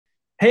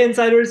Hey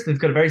Insiders, we've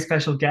got a very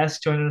special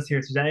guest joining us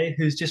here today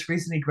who's just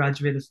recently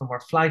graduated from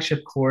our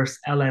flagship course,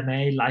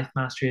 LMA, Life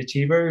Mastery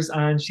Achievers.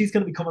 And she's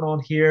going to be coming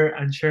on here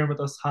and sharing with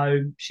us how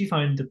she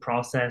found the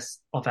process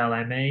of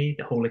LMA,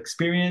 the whole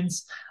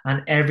experience,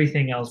 and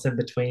everything else in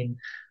between.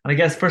 And I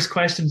guess first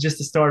question just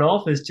to start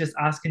off is just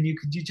asking you,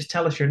 could you just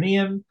tell us your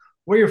name,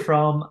 where you're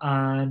from,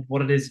 and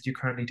what it is that you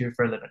currently do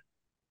for a living?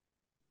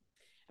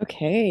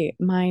 Okay,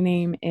 my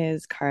name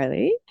is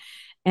Carly,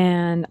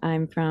 and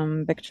I'm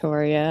from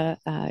Victoria,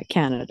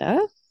 Canada,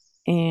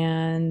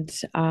 and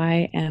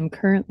I am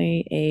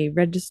currently a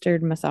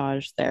registered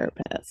massage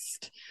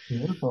therapist.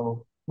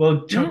 Beautiful.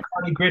 Well, Yeah.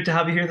 Connie, great to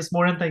have you here this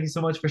morning. Thank you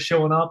so much for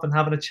showing up and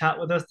having a chat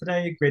with us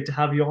today. Great to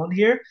have you on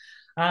here.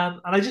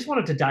 And I just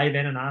wanted to dive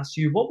in and ask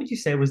you, what would you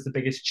say was the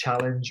biggest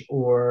challenge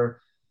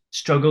or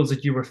struggles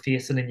that you were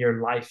facing in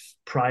your life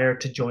prior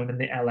to joining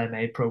the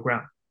LMA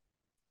program?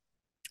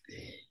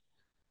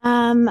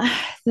 Um,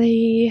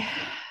 the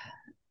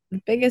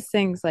the biggest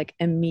things like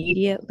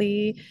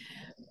immediately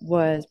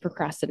was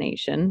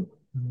procrastination.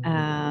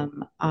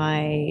 Mm,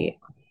 I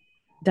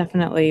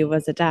definitely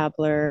was a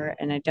dabbler,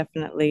 and I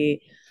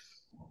definitely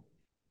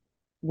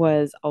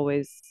was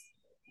always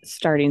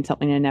starting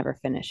something and never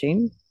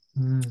finishing.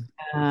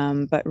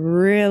 mm, But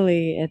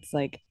really, it's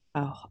like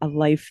a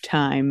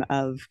lifetime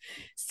of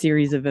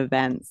series of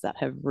events that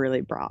have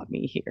really brought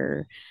me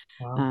here.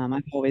 wow.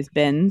 I've always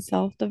been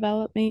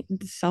self-developing,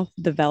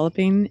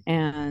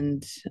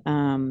 and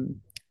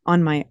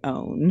on my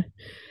own,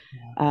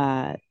 Yeah.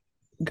 uh,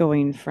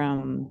 going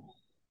from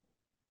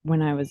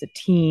when I was a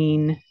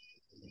teen,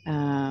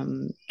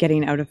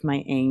 getting out of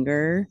my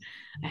anger.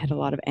 I had a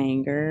lot of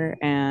anger,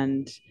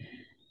 and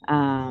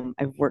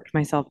I've worked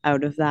myself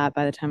out of that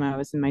by the time I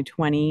was in my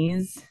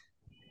 20s.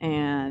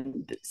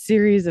 And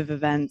series of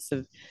events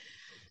of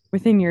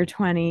within your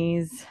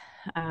 20s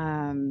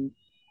um,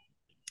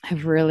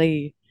 have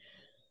really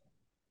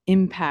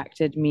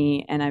impacted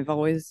me. And I've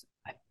always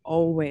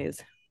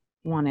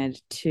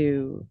wanted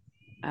to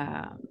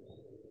um,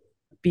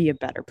 be a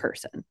better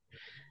person.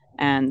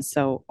 And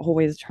so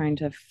always trying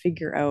to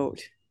figure out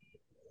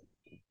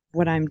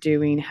what I'm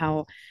doing,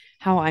 how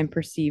I'm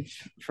perceived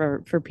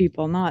for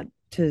people, not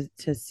to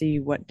see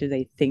what do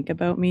they think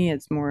about me.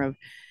 It's more of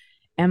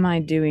am I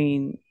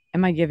giving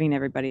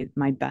everybody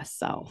my best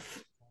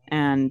self?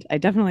 And I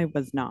definitely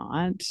was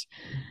not.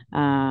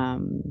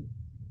 Um,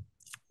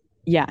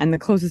 yeah, and the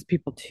closest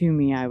people to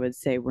me, I would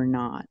say, were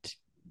not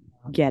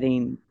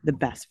getting the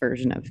best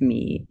version of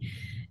me.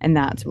 And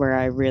that's where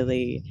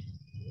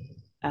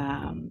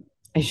um,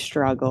 I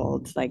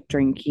struggled, like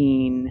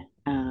drinking,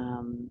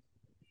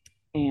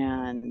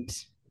 and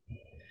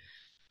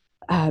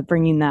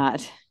bringing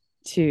that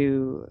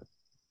to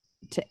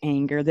to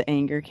anger. The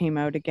anger came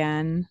out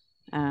again.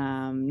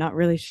 Not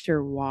really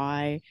sure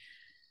why.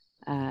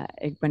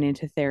 I went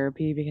into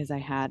therapy because I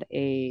had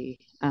a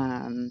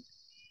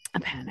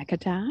panic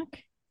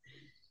attack,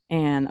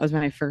 and that was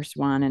my first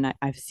one. And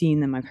I've seen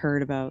them, I've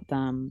heard about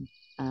them,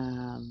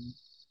 um,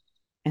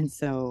 and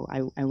so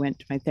I went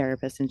to my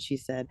therapist, and she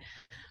said,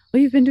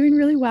 "Well, you've been doing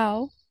really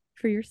well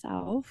for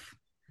yourself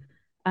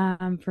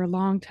for a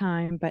long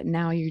time, but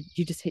now you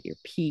just hit your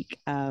peak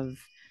of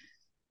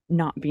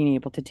not being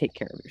able to take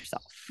care of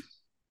yourself."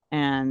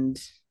 And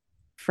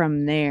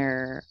from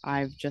there,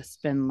 I've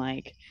just been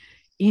like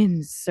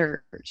in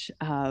search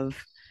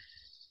of,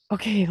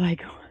 okay,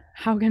 like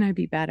how can I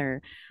be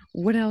better?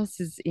 What else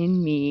is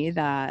in me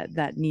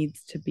that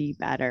needs to be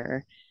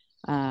better?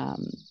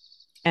 Um,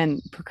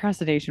 and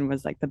procrastination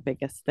was like the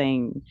biggest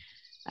thing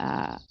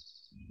uh,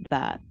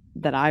 that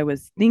I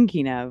was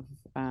thinking of,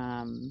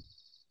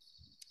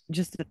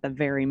 just at the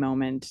very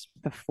moment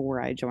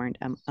before I joined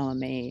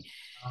LMA.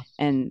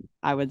 And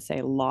I would say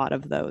a lot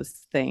of those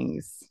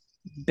things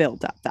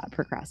built up that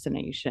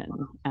procrastination.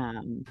 How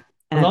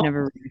And I've long?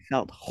 never really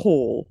felt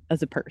whole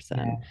as a person.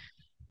 Yeah.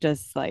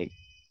 Just like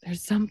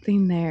there's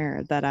something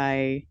there that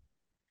I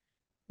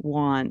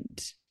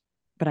want,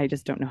 but I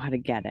just don't know how to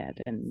get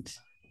it. And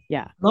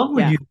yeah, How long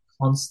were yeah. you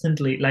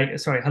constantly, like,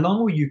 sorry, how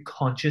long were you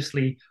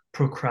consciously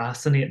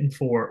procrastinating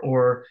for,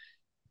 or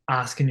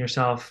asking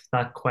yourself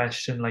that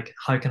question, like,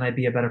 how can I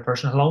be a better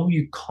person? How long were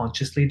you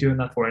consciously doing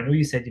that for? I know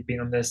you said you've been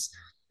on this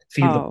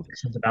field of Oh,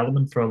 personal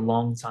development for a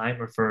long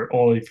time or for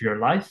all of your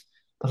life,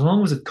 but how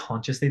long was it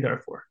consciously there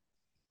for?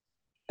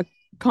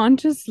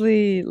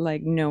 consciously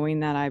like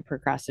knowing that I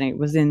procrastinate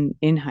was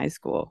in high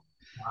school.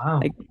 Wow.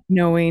 Like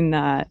knowing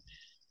that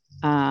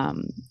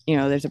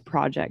there's a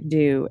project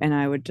due, and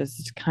I would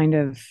just kind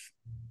of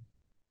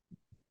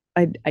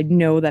I'd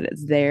know that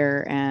it's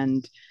there,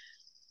 and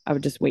I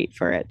would just wait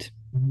for it.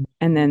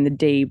 And then the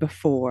day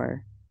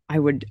before, I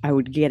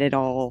would get it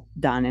all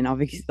done. And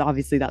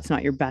obviously that's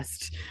not your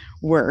best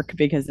work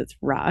because it's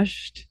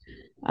rushed.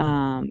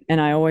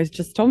 And I always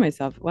just told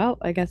myself, well,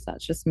 I guess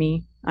that's just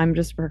me. I'm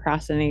just a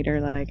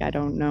procrastinator. Like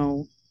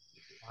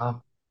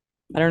Wow.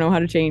 I don't know how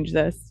to change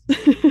this.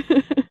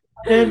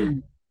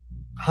 Then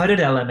how did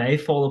LMA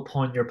fall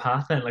upon your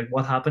path then? Like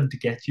what happened to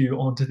get you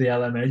onto the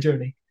LMA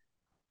journey?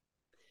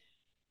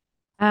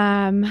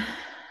 um,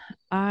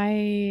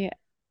 I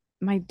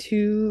my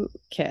two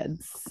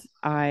kids,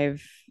 I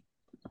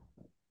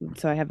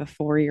have a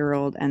 4-year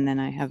old and then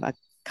I have a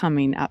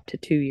coming up to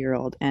 2-year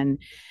old. And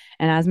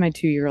as my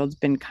 2-year old's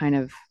been kind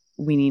of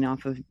weaning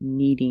off of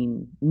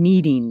needing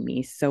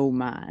me so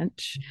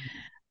much,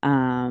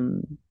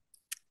 um,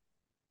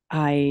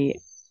 I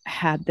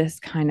had this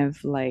kind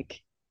of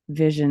like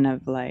vision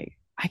of like,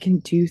 I can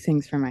do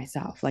things for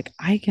myself. Like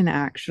I can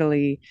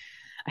actually,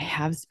 I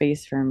have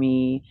space for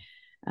me,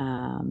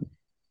 um,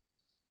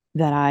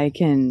 that I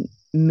can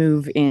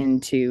move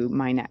into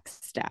my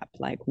next step.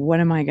 Like, what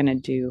am I going to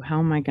do? How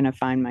am I going to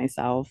find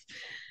myself?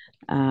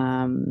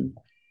 Um,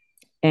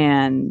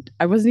 and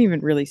I wasn't even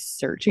really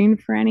searching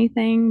for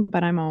anything,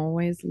 but I'm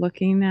always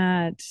looking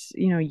at,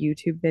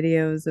 YouTube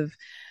videos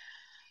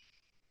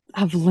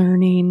of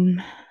learning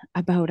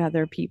about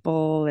other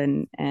people,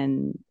 and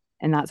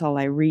that's all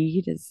I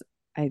read is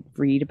I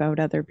read about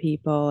other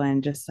people,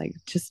 and just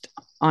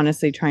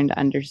honestly trying to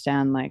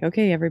understand, like,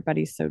 okay,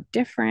 everybody's so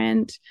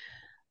different,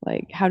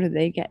 like how do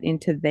they get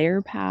into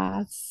their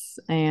paths,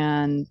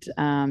 and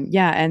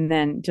yeah, and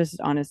then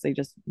just honestly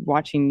just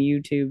watching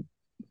YouTube,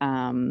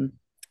 um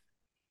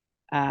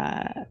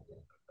uh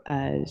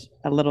a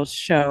little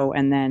show,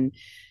 and then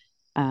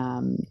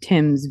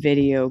Tim's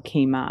video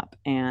came up,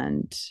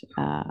 and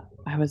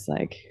I was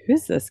like,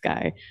 who's this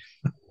guy?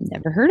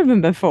 Never heard of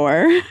him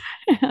before.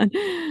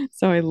 And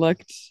so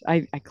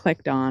I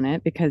clicked on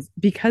it because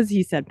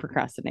he said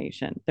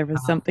procrastination. There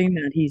was something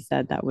that he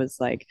said that was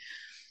like,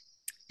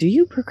 do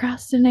you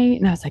procrastinate?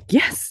 And I was like,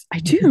 yes, I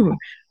do.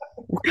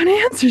 What kind of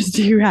answers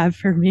do you have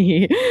for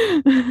me?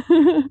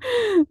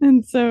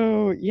 And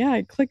so, yeah,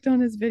 I clicked on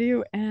his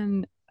video,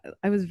 and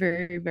I was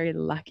very, very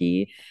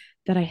lucky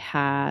that I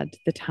had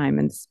the time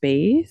and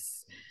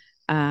space,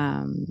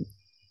 um,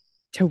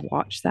 to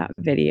watch that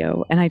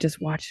video. And I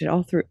just watched it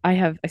all through.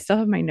 I still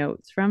have my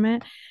notes from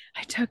it.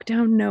 I took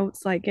down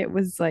notes like it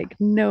was like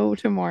no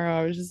tomorrow.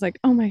 I was just like,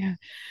 oh my God,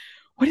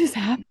 what is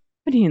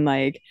happening?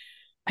 Like,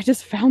 I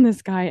just found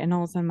this guy, and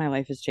all of a sudden my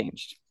life has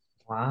changed.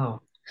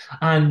 Wow.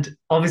 And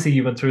obviously,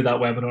 you went through that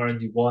webinar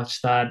and you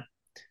watched that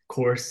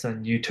course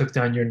and you took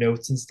down your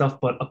notes and stuff.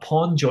 But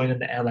upon joining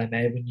the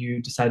LMA, when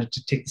you decided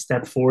to take the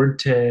step forward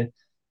to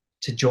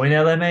join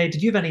LMA,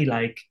 did you have any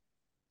like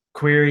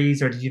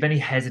queries or did you have any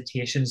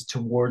hesitations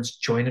towards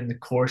joining the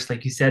course?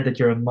 Like you said that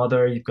you're a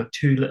mother, you've got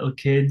two little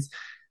kids.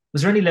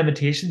 Was there any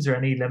limitations or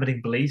any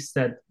limiting beliefs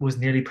that was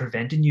nearly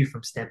preventing you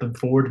from stepping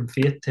forward in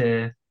faith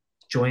to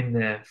join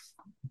the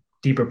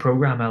deeper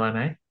program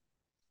LMA?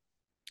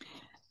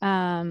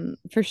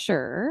 For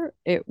sure.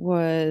 It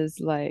was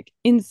like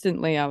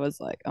instantly I was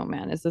like, oh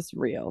man, is this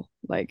real?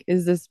 Like,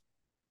 is this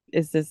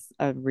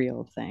a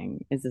real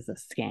thing? Is this a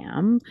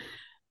scam?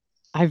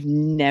 I've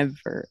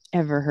never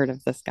ever heard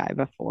of this guy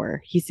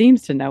before. He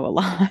seems to know a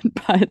lot,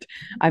 but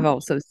I've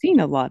also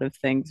seen a lot of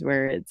things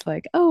where it's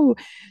like, oh,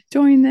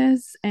 join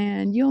this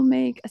and you'll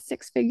make a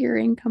six-figure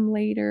income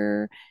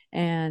later,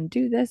 and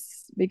do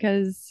this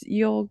because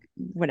you'll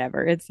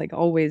whatever. It's like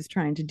always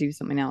trying to do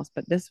something else.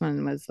 But this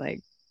one was like,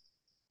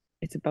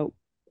 it's about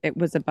it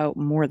was about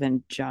more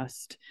than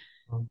just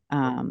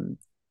um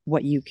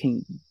what you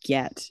can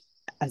get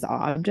as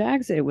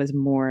objects. It was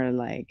more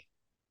like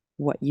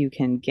what you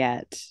can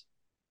get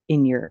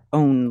in your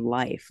own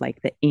life,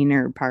 like the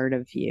inner part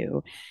of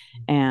you.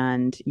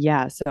 And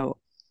yeah, so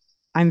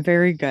I'm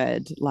very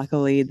good,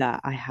 luckily,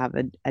 that I have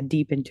a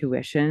deep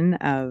intuition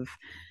of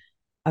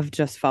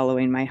just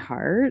following my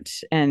heart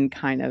and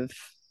kind of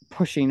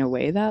pushing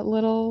away that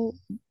little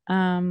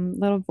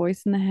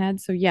voice in the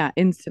head. So yeah,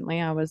 instantly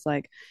I was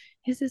like,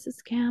 is this a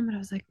scam? And I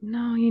was like,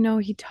 no,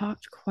 he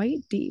talked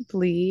quite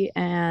deeply.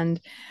 And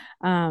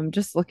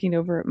just looking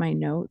over at my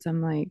notes,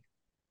 I'm like,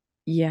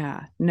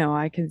 yeah, no,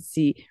 I can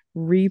see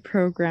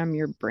reprogram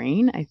your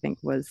brain, I think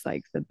was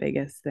like the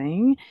biggest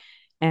thing.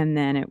 And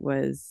then it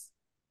was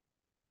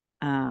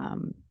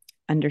um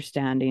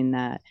understanding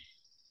that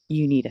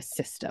you need a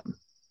system.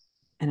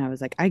 And I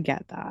was like, I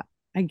get that.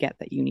 I get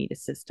that you need a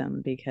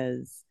system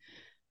because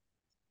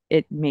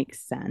it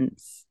makes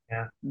sense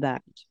Yeah,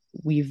 that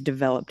we've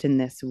developed in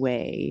this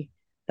way,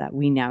 that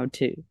we now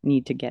to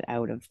need to get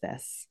out of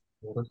this,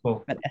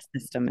 wonderful. but a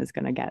system is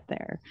going to get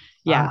there. Ah,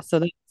 Yeah. So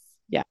that's,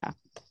 yeah.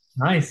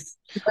 nice.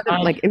 It wasn't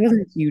Um, like, it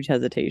wasn't a huge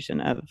hesitation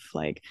of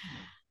like,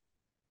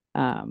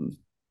 um,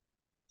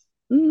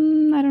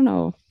 I don't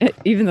know.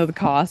 Even though the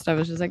cost, I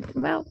was just like,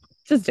 well,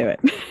 just do it.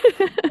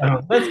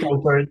 let's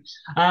go for it.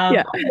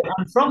 Yeah.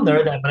 And from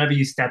there, then, whenever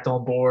you stepped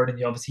on board and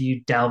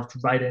you delved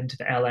right into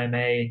the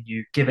LMA and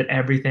you give it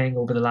everything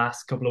over the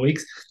last couple of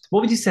weeks,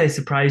 what would you say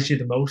surprised you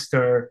the most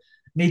or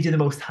made you the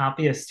most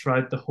happiest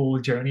throughout the whole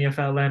journey of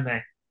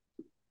LMA?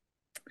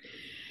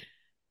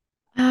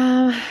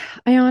 Uh,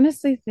 I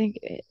honestly think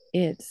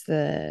it's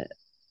the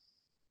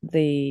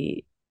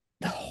the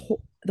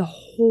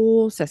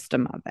whole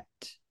system of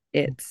it.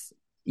 It's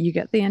you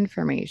get the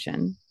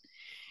information,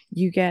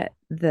 you get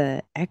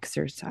the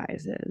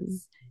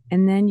exercises,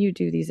 and then you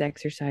do these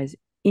exercises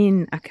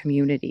in a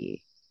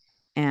community.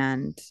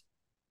 And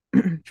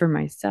for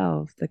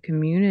myself, the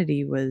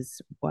community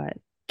was what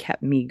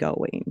kept me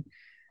going.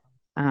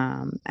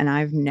 And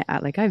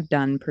I've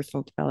done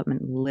personal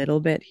development a little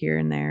bit here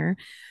and there,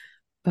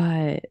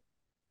 but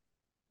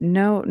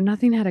no,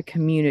 nothing had a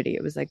community.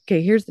 It was like,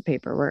 okay, here's the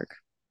paperwork.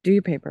 Do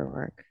your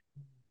paperwork.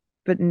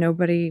 But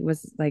nobody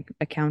was like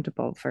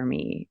accountable for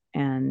me.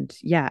 And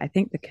yeah, I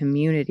think the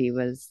community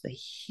was the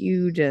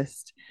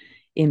hugest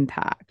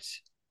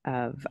impact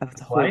of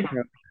the whole Why?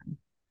 program.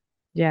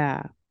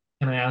 Yeah.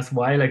 Can I ask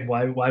why? Like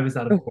why was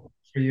that Oh, important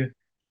for you?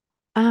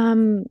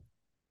 um,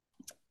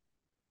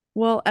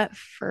 well, at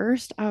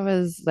first I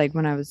was like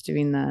when I was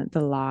doing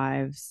the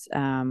lives,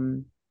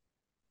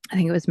 I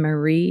think it was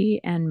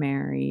Marie and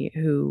Mary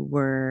who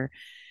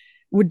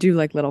would do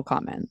like little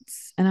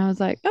comments. And I was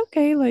like,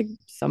 okay, like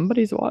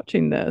somebody's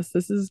watching this.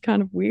 This is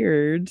kind of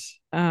weird.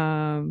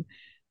 Um,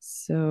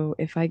 so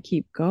if I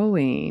keep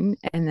going,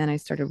 and then I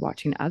started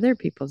watching other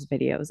people's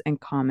videos and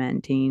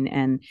commenting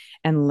and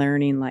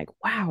learning like,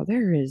 wow,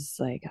 there is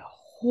like a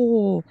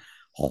whole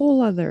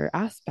other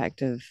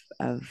aspect of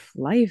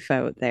life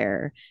out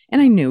there.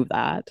 And I knew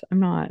that.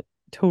 I'm not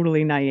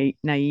totally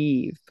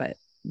naive, but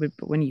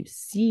when you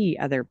see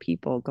other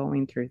people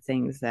going through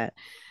things that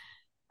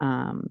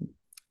um,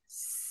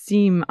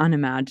 seem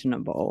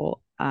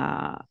unimaginable,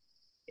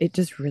 it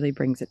just really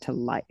brings it to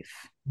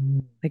life.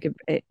 Mm. Like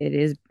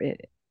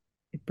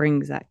it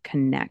brings that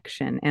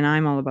connection, and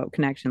I'm all about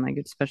connection. Like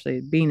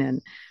especially being a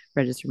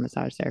registered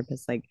massage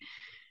therapist, like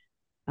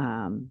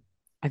um,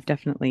 I've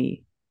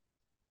definitely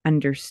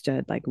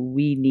understood like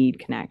we need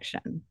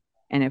connection,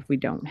 and if we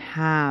don't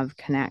have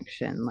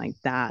connection, like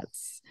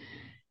that's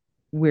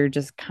we're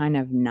just kind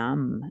of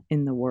numb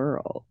in the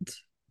world.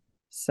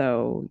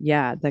 So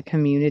yeah, the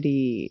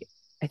community,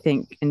 I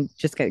think, and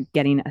just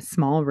getting a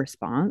small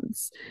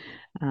response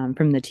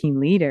from the team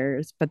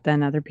leaders, but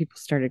then other people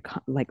started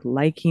like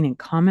liking and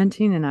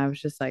commenting, and I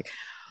was just like,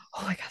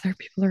 oh, like other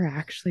people are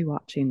actually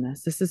watching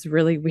this. This is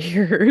really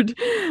weird,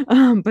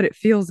 but it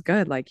feels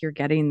good. Like you're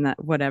getting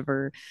that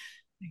whatever.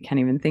 I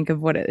can't even think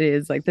of what it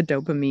is, like the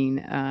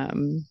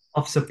dopamine.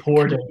 Of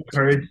support and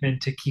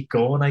encouragement to keep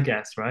going, I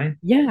guess, right?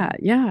 Yeah,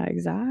 yeah,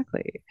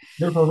 exactly.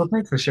 No problem.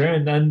 Thanks for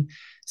sharing. And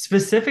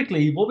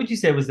specifically, what would you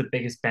say was the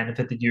biggest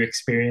benefit that you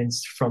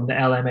experienced from the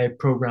LMA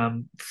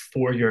program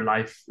for your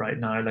life right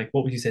now? Like,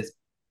 what would you say is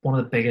one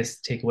of the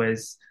biggest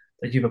takeaways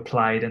that you've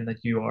applied and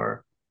that you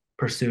are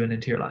pursuing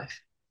into your life?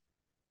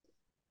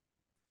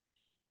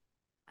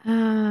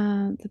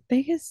 The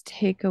biggest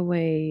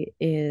takeaway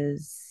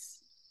is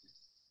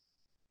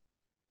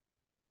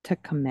to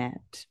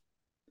commit.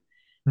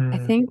 I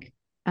Mm, think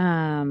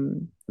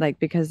like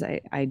because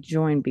I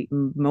joined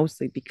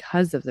mostly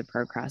because of the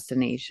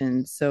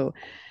procrastination. So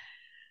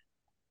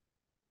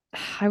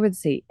I would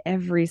say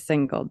every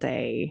single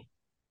day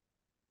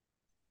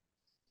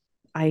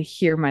I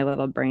hear my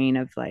little brain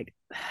of like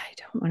I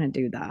don't want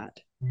to do that.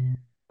 mm,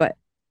 But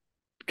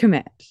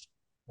commit.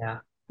 yeah.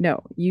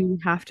 No, you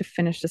have to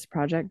finish this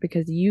project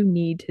because you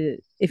need to,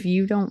 if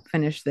you don't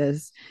finish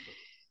this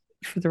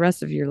for the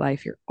rest of your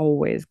life, you're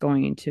always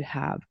going to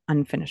have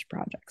unfinished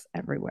projects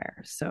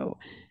everywhere. So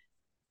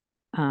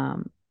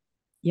um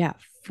yeah,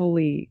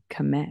 fully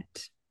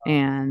commit.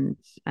 And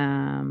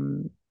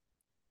um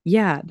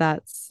yeah,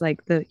 that's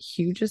like the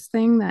hugest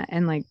thing that,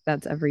 and like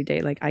that's every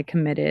day. Like I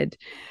committed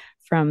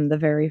from the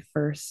very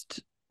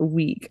first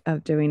week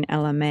of doing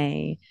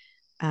LMA.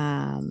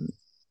 Um,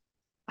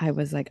 I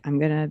was like, I'm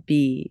gonna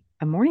be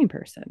a morning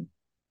person.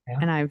 Yeah.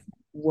 And I've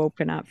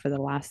woken up for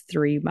the last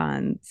 3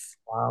 months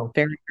Wow.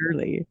 very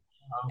early.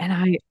 Wow. And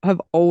I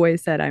have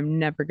always said I'm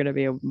never gonna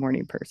be a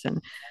morning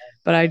person.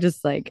 But I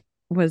just like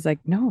was like,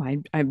 no,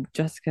 I'm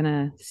just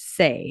gonna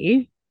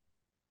say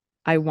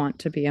I want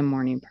to be a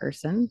morning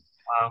person.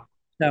 Wow.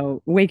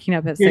 So waking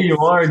up at Here you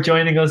 6. are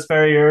joining us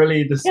very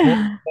early this morning.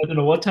 Yeah. I don't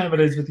know what time it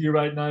is with you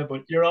right now,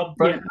 but you're up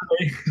bright Yeah.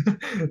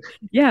 and early.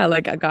 Yeah.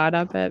 Like I got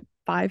up at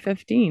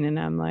 5:15 and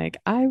I'm like,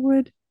 I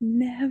would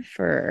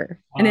never.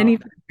 And Wow.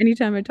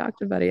 anytime I talk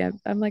to Buddy,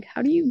 I'm like,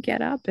 how do you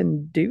get up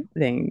and do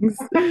things?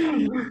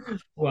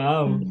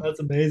 Wow, that's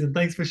amazing.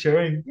 Thanks for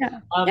sharing. Yeah.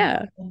 Um,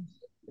 Yeah.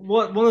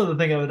 what one other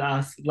thing I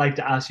would like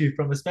to ask you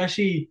from,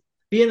 especially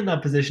being in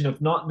that position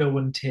of not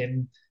knowing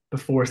Tim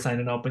before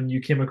signing up, and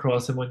you came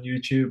across him on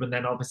YouTube, and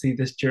then obviously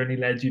this journey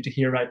led you to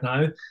here right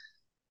now.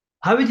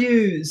 How would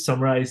you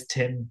summarize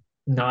Tim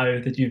now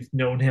that you've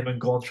known him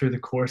and gone through the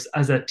course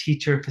as a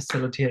teacher,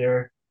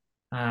 facilitator,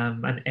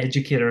 an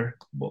educator?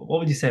 What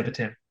would you say about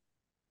Tim?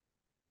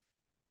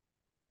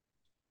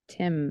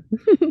 Tim.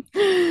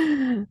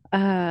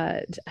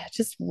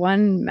 Just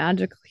one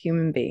magical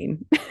human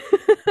being.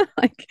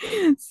 Like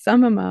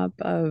sum him up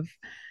of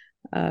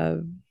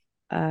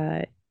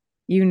uh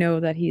you know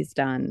that he's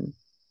done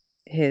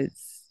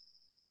his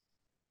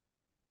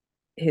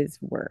his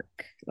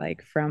work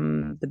like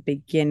from the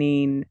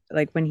beginning,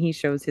 like when he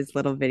shows his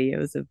little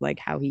videos of like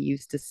how he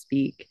used to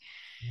speak.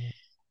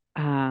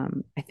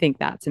 I think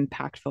that's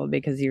impactful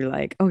because you're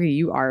like, okay,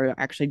 you are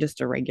actually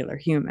just a regular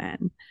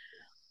human,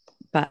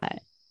 but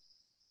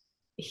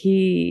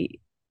he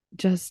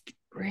just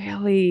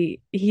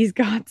really he's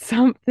got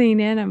something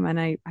in him,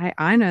 and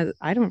I know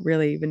I don't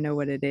really even know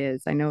what it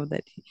is. I know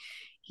that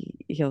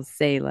he'll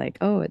say like,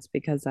 oh, it's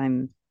because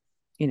I've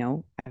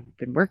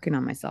been working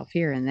on myself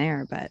here and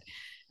there, but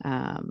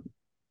um,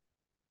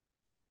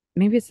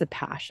 maybe it's the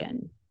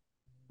passion.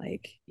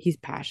 Like he's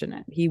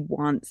passionate. He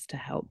wants to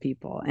help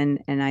people. And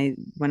I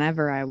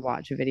whenever I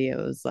watch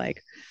videos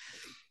like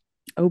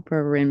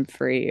Oprah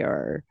Winfrey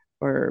or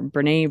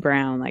Brene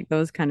Brown, like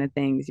those kind of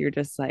things, you're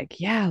just like,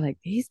 yeah, like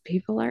these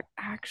people are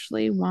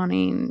actually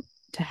wanting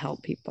to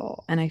help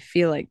people. And I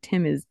feel like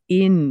Tim is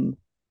in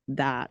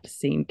that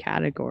same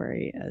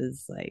category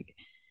as like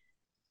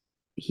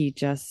he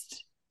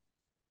just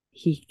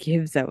he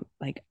gives out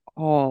like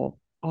all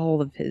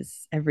of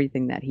his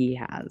everything that he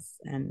has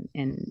and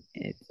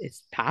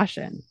it's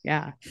passion.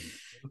 Yeah.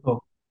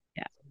 Cool.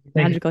 Yeah. Thank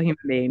you. Magical human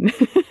being.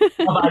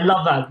 Oh, I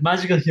love that.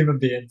 Magical human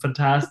being.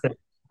 Fantastic.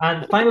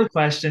 And final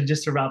question,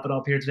 just to wrap it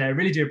up here today. I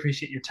really do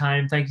appreciate your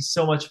time. Thank you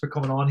so much for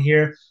coming on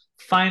here.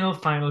 Final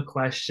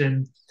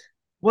question.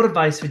 What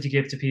advice would you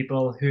give to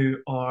people who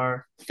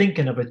are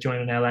thinking about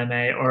joining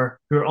LMA or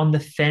who are on the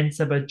fence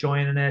about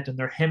joining it and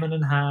they're hemming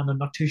and hawing and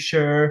not too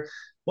sure?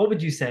 What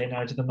would you say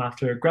now to them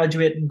after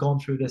graduating and going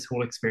through this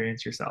whole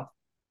experience yourself?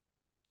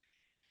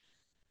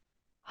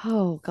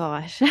 Oh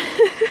gosh.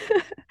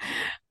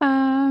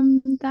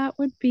 That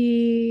would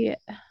be,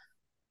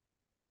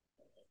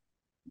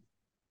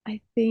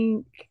 I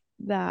think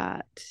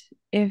that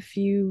if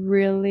you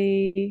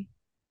really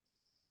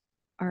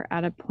are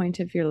at a point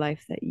of your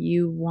life that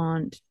you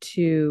want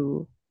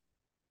to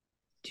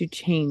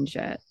change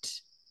it,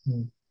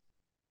 Hmm.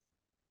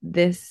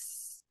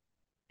 this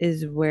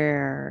is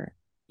where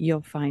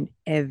you'll find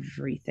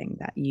everything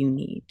that you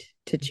need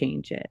to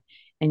change it.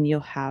 And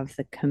you'll have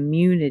the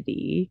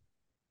community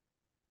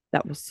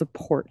that will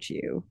support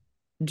you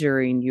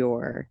during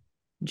your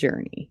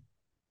journey.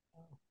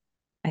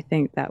 I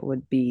think that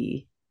would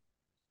be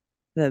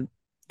the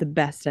the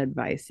best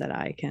advice that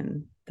I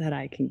can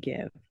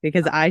give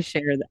because I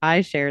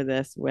share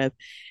this with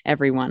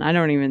everyone. I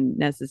don't even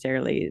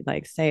necessarily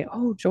like say,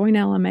 "Oh, join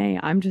LMA."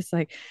 I'm just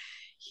like,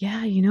 "Yeah,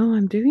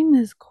 I'm doing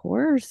this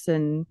course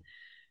and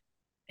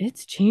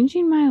it's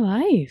changing my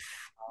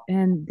life."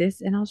 And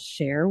I'll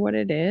share what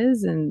it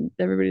is and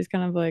everybody's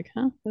kind of like,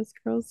 "Huh, this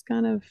girl's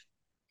kind of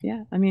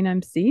yeah, I mean,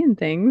 I'm seeing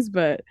things,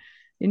 but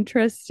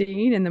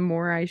interesting." And the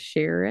more I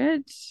share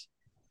it,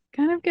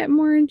 kind of get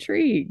more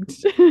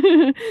intrigued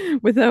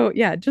without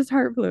just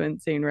heart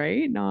fluencing,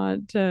 right?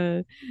 Not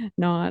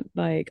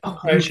like, Not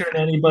oh, you pressuring have to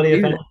anybody, if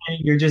do this.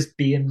 anything.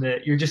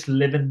 You're just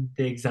living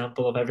the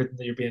example of everything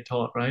that you're being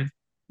taught, right?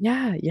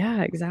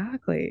 Yeah,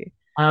 exactly.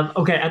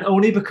 Okay, and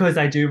only because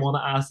I do want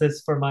to ask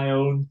this for my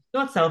own,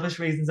 not selfish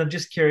reasons, I'm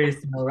just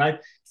curious to know, right?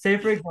 Say,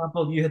 for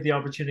example, you had the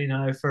opportunity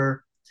now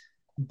for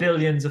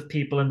billions of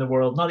people in the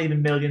world, not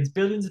even millions,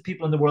 billions of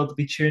people in the world to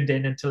be tuned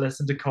in and to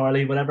listen to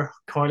Carly, whatever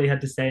Carly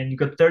had to say, and you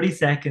got 30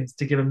 seconds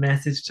to give a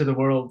message to the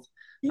world.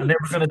 And they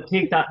were Yes. going to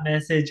take that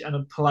message and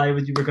apply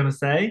what you were going to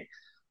say.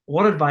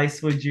 What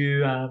advice would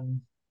you,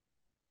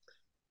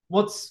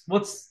 what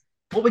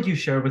would you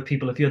share with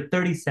people if you had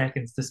 30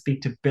 seconds to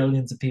speak to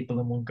billions of people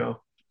in one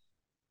go?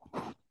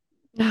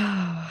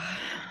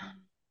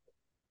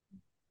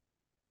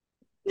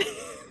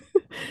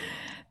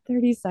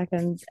 30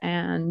 seconds.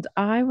 And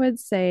I would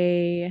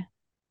say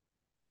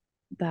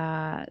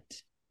that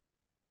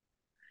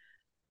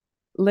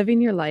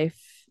living your life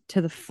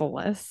to the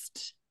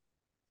fullest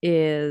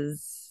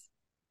is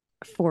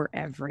for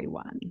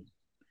everyone.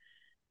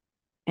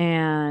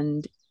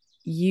 And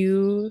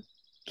you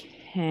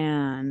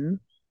can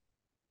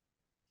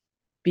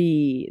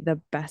be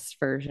the best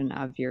version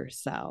of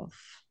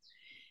yourself.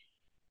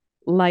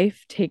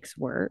 Life takes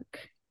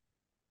work.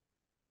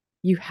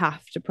 You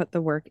have to put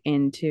the work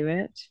into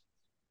it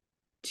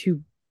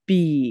to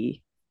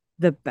be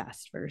the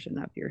best version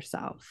of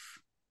yourself.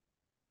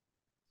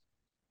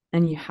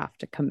 And you have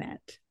to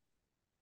commit.